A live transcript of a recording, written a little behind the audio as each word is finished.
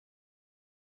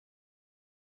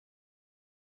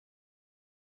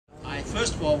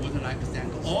First of all, I would like to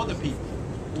thank all the people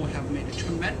who have made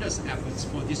tremendous efforts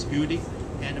for this building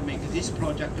and make this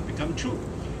project become true.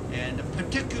 And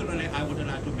particularly, I would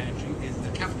like to mention is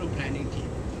the capital planning team.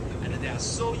 And they are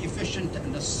so efficient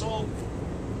and so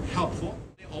helpful.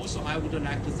 Also, I would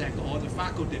like to thank all the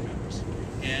faculty members.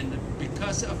 And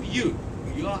because of you,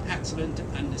 your excellent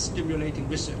and stimulating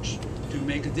research to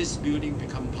make this building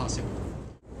become possible.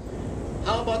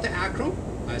 How about Akron?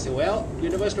 I say, well,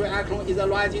 University of Akron is a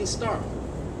rising star.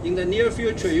 In the near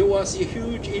future, you will see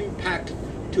huge impact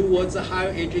towards the higher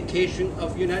education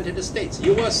of United States.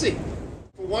 You will see.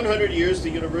 For 100 years, the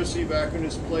University of Akron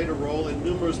has played a role in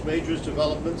numerous major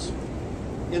developments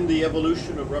in the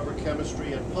evolution of rubber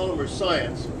chemistry and polymer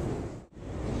science.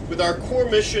 With our core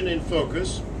mission in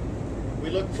focus, we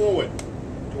look forward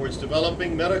towards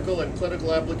developing medical and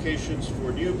clinical applications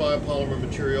for new biopolymer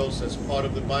materials as part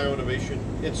of the Bioinnovation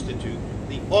Institute,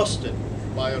 the Austin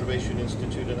Bioinnovation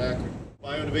Institute in Akron.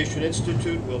 Bioinnovation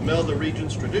Institute will meld the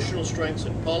region's traditional strengths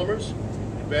in polymers,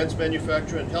 advanced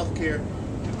manufacturing, and healthcare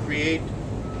to create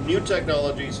new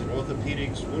technologies in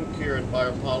orthopedics, wound care, and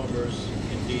biopolymers,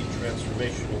 indeed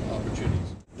transformational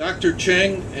opportunities. Dr.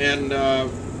 Cheng and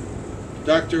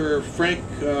Dr. Frank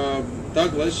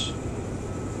Douglas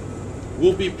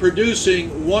will be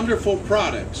producing wonderful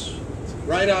products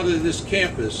right out of this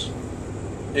campus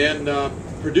and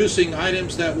producing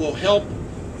items that will help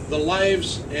the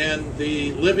lives and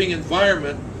the living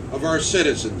environment of our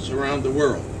citizens around the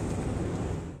world.